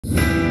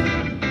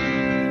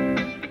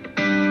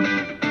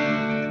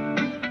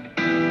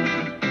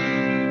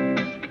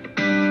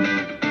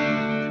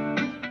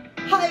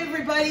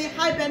everybody.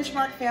 Hi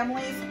Benchmark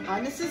families.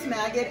 I'm Mrs.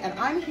 Magid and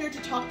I'm here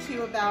to talk to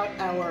you about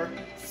our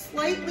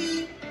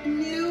slightly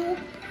new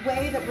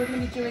way that we're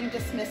going to be doing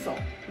dismissal.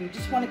 We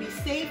just want to be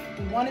safe,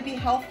 we want to be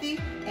healthy,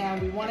 and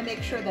we want to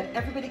make sure that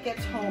everybody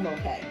gets home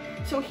okay.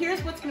 So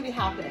here's what's going to be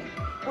happening.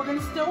 We're going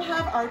to still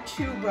have our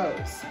 2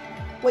 rows.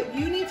 What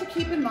you need to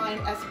keep in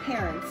mind as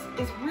parents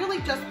is really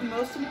just the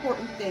most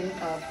important thing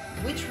of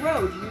which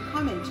row do you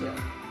come into.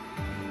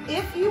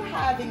 If you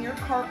have in your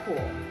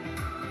carpool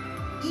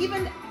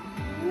even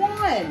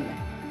one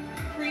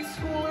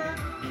preschooler,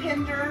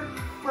 kinder,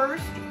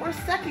 first, or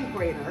second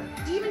grader,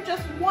 even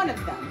just one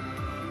of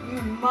them,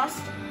 you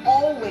must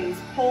always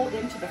pull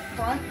into the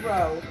front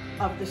row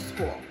of the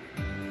school.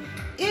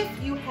 If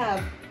you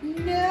have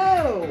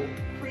no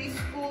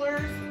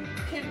preschoolers,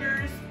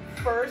 kinders,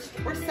 first,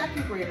 or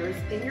second graders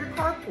in your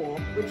carpool,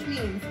 which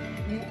means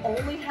you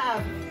only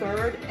have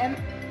third and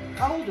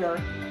older,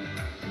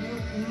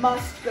 you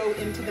must go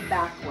into the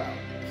back row.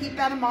 Keep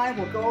that in mind.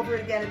 We'll go over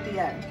it again at the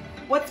end.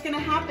 What's going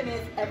to happen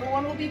is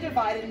everyone will be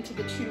divided into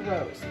the 2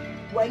 rows.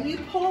 When you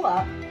pull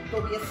up,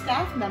 there'll be a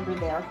staff member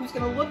there who's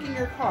going to look in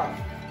your car.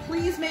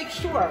 Please make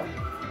sure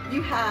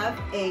you have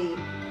a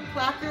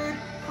placard,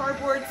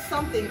 cardboard,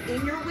 something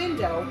in your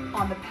window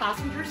on the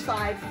passenger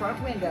side front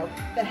window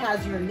that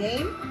has your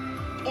name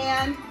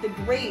and the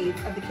grades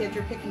of the kids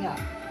you're picking up.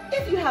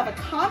 If you have a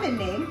common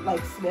name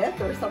like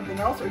Smith or something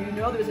else, or you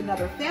know there's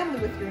another family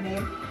with your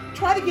name,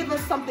 try to give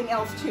us something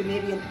else too,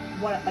 maybe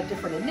a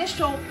different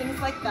initial, things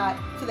like that,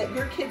 so that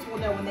your kids will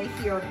know when they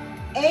hear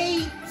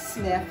A.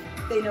 Smith,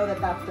 they know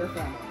that that's their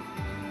family.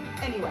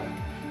 Anyway,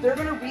 they're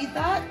going to read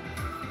that,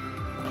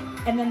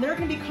 and then they're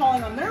going to be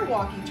calling on their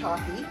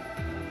walkie-talkie,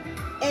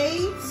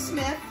 A.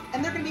 Smith,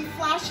 and they're going to be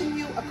flashing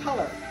you a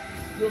color.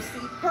 You'll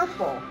see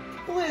purple,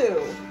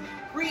 blue,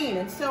 green,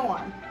 and so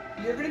on.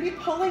 You're going to be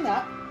pulling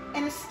up,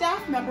 and a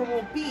staff member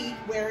will be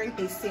wearing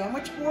a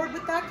sandwich board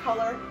with that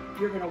color.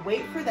 You're going to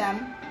wait for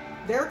them.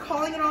 They're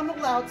calling it on the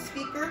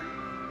loudspeaker.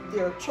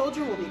 Their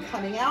children will be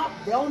coming out.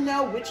 They'll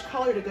know which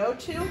color to go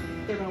to.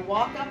 They're going to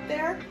walk up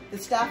there. The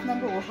staff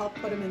member will help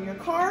put them in your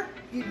car.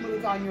 You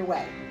move on your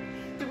way.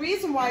 The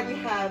reason why we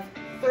have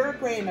 3rd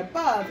grade and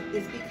above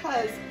is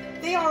because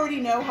they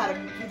already know how to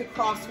do the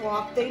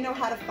crosswalk. They know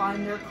how to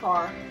find their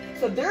car.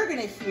 So they're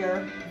going to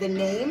hear the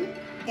name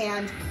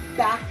and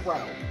back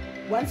row.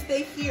 Once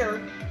they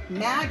hear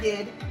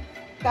Magid,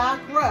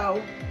 back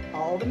row,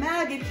 all the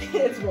Magid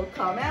kids will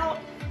come out.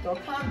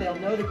 They'll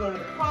know to go to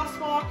the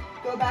crosswalk,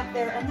 go back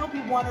there, and there'll be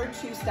 1 or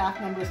 2 staff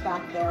members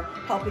back there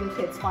helping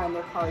kids find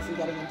their cars and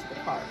getting into the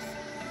cars.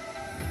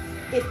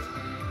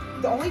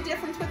 The only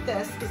difference with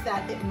this is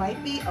that it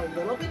might be a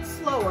little bit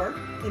slower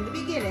in the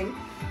beginning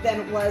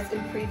than it was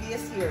in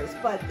previous years,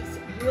 but this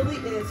really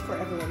is for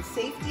everyone's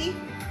safety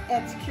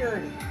and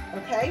security,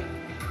 okay?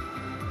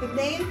 The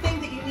main thing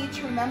that you need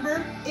to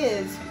remember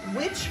is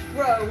which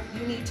row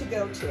you need to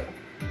go to.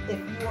 If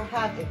you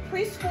have a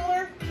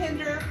preschooler,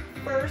 kinder,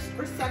 first,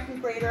 or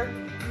second grader,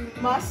 you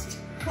must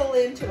pull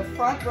into the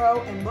front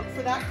row and look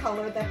for that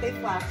color that they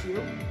flash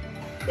you.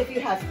 If you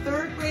have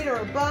 3rd grade or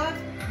above,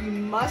 you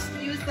must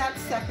use that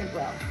 2nd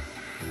row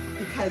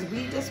because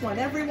we just want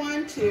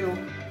everyone to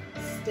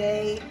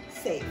stay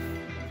safe.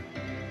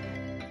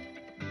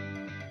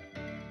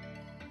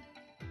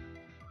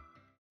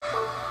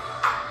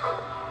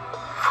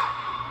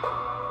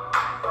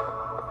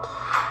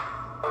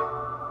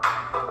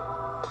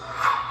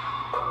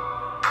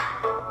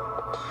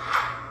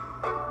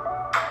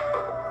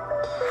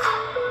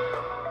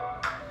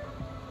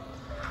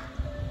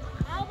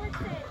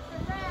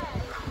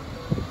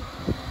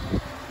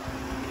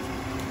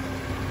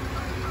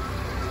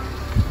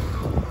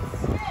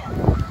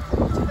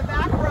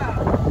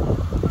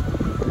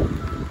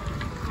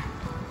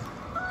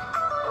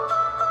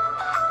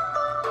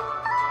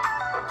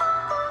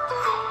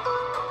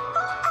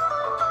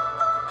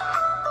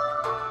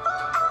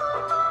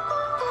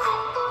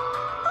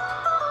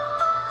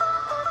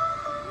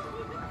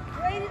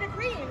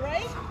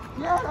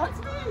 Yeah, that's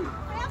me.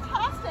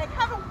 Fantastic.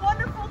 Have a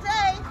wonderful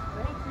day.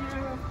 Thank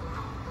you.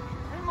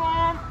 Hey,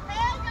 Mom.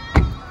 Hey,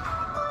 Daddy.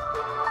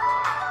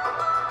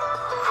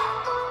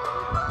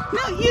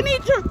 No, you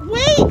need to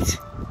wait.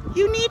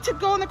 You need to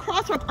go in the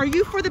crosswalk. Are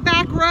you for the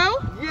back row?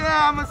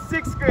 Yeah, I'm a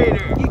 6th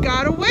grader. You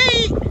gotta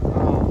wait.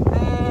 Oh,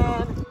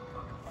 man.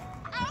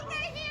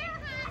 Over here,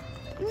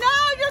 honey. No,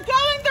 you're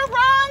going the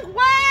wrong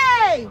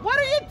way. What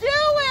are you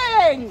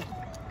doing?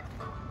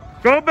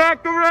 Go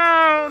back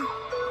around.